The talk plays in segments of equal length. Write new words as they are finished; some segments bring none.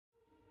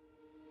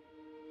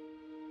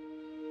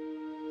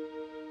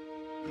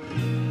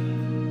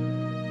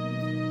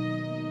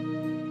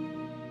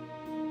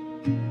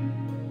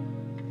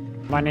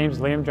My name's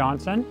Liam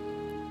Johnson,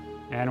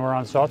 and we're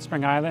on Salt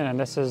Spring Island, and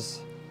this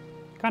is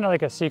kind of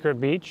like a secret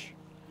beach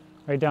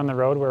right down the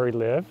road where we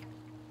live.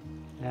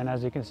 And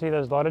as you can see,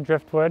 there's a lot of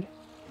driftwood.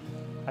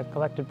 I've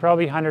collected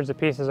probably hundreds of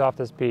pieces off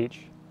this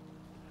beach.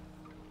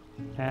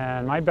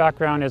 And my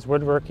background is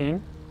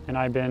woodworking, and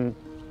I've been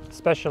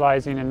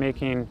specializing in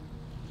making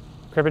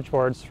cribbage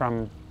boards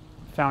from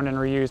found and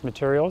reused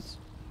materials,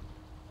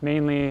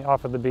 mainly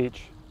off of the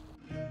beach.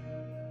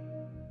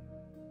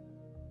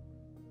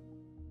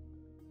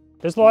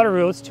 There's a lot of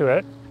rules to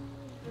it.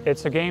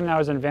 It's a game that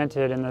was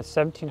invented in the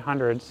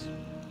 1700s.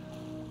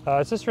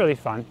 It's just really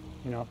fun,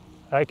 you know.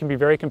 It can be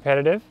very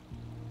competitive.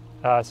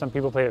 Some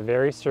people play it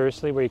very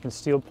seriously, where you can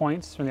steal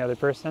points from the other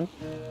person.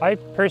 I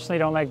personally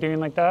don't like doing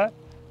like that.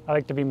 I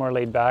like to be more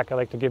laid back. I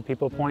like to give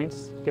people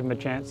points, give them a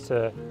chance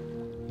to,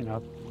 you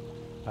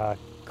know,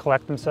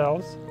 collect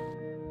themselves.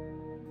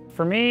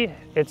 For me,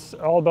 it's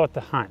all about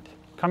the hunt.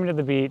 Coming to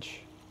the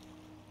beach,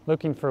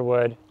 looking for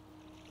wood,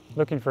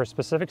 looking for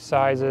specific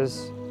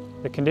sizes.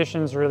 The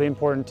conditions are really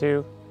important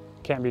too.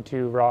 Can't be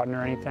too rotten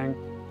or anything.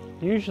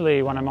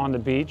 Usually when I'm on the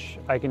beach,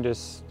 I can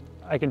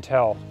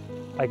tell,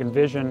 I can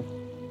vision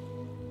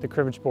the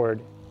cribbage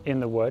board in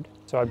the wood.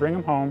 So I bring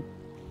them home,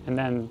 and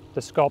then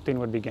the sculpting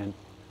would begin.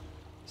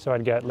 So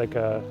I'd get like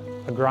a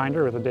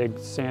grinder with a big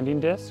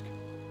sanding disc,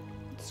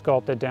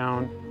 sculpt it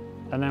down,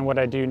 and then what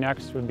I do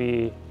next would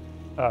be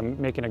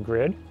making a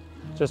grid,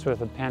 just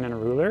with a pen and a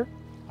ruler.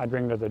 I'd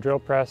bring it to the drill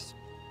press,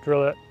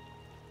 drill it,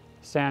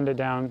 sand it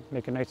down,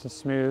 make it nice and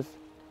smooth.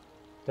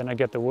 Then I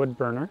get the wood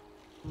burner,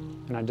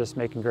 and I just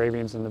make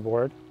engravings in the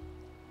board.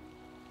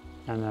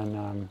 And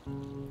then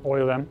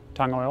oil them,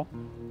 tongue oil.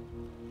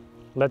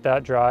 Let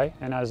that dry,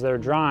 and as they're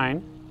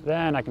drying,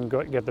 then I can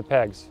go get the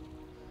pegs.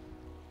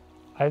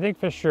 I think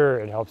for sure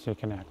it helps me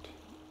connect.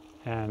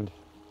 And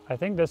I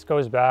think this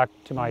goes back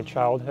to my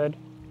childhood.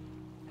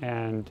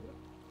 And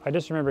I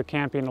just remember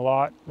camping a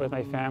lot with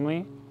my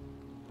family,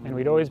 and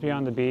we'd always be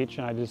on the beach,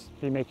 and I'd just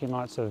be making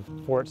lots of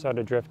forts out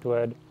of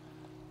driftwood.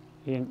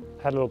 He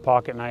had a little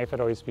pocket knife. I'd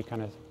always be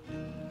kind of,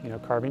 you know,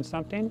 carving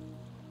something.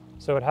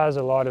 So it has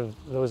a lot of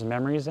those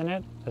memories in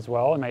it as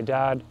well. And my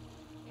dad,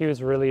 he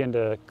was really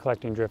into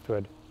collecting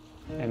driftwood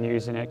and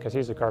using it because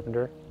he's a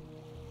carpenter.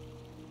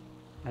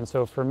 And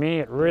so for me,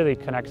 it really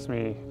connects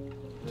me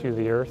to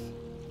the earth.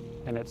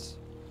 And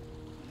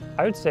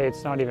I would say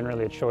it's not even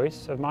really a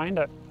choice of mine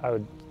that I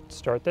would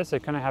start this.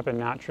 It kind of happened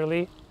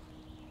naturally.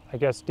 I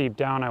guess deep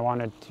down, I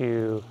wanted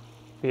to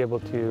be able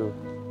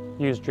to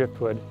use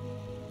driftwood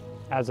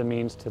as a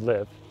means to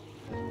live.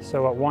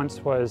 So what once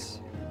was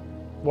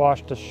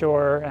washed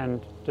ashore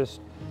and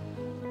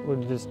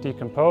would just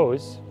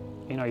decompose,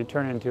 you know, you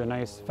turn it into a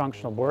nice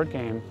functional board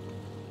game,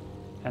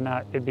 and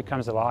that it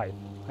becomes alive.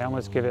 I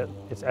almost give it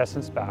its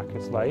essence back,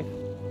 its life,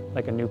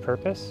 like a new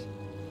purpose.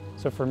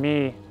 So for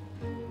me,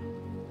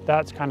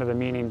 that's kind of the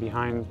meaning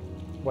behind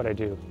what I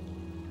do.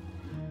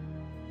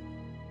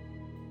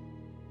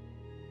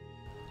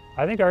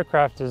 I think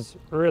Artcraft is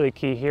really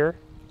key here,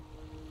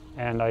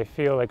 and I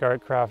feel like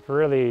Artcraft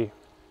really,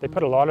 they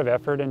put a lot of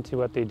effort into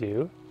what they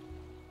do,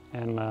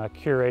 and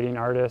curating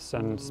artists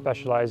and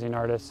specializing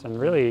artists and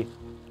really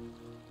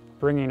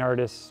bringing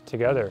artists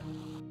together.